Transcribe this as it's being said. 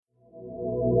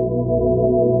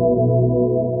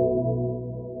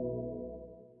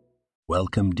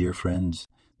Welcome, dear friends,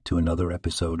 to another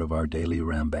episode of our daily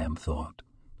Rambam thought.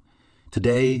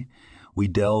 Today, we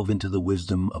delve into the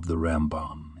wisdom of the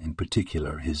Rambam, in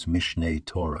particular his Mishneh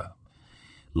Torah,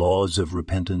 Laws of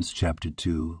Repentance, Chapter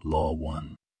 2, Law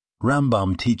 1.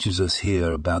 Rambam teaches us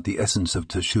here about the essence of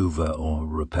teshuvah, or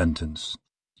repentance.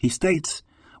 He states,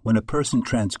 when a person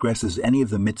transgresses any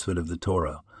of the mitzvot of the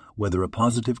Torah, whether a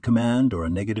positive command or a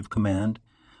negative command,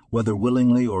 whether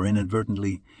willingly or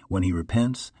inadvertently, when he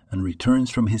repents and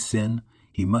returns from his sin,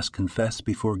 he must confess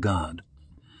before God.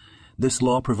 This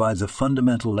law provides a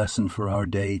fundamental lesson for our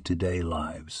day-to-day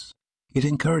lives. It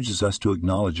encourages us to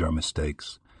acknowledge our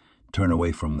mistakes, turn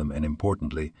away from them, and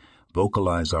importantly,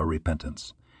 vocalize our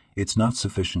repentance. It's not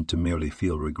sufficient to merely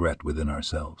feel regret within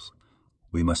ourselves.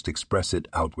 We must express it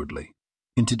outwardly.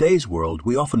 In today's world,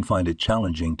 we often find it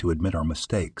challenging to admit our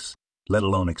mistakes, let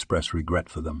alone express regret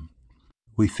for them.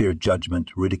 We fear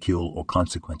judgment, ridicule, or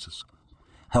consequences.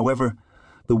 However,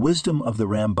 the wisdom of the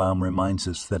Rambam reminds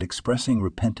us that expressing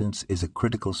repentance is a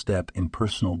critical step in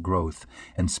personal growth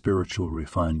and spiritual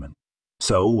refinement.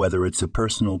 So, whether it's a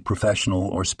personal, professional,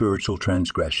 or spiritual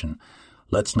transgression,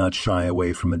 let's not shy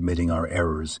away from admitting our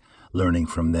errors, learning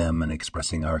from them, and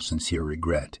expressing our sincere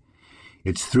regret.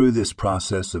 It's through this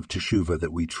process of teshuvah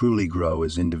that we truly grow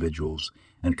as individuals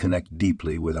and connect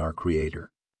deeply with our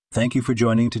Creator. Thank you for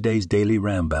joining today's daily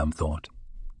Rambam thought.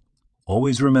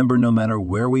 Always remember, no matter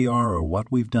where we are or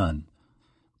what we've done,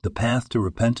 the path to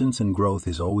repentance and growth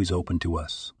is always open to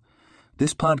us.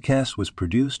 This podcast was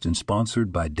produced and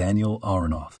sponsored by Daniel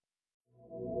Aronoff.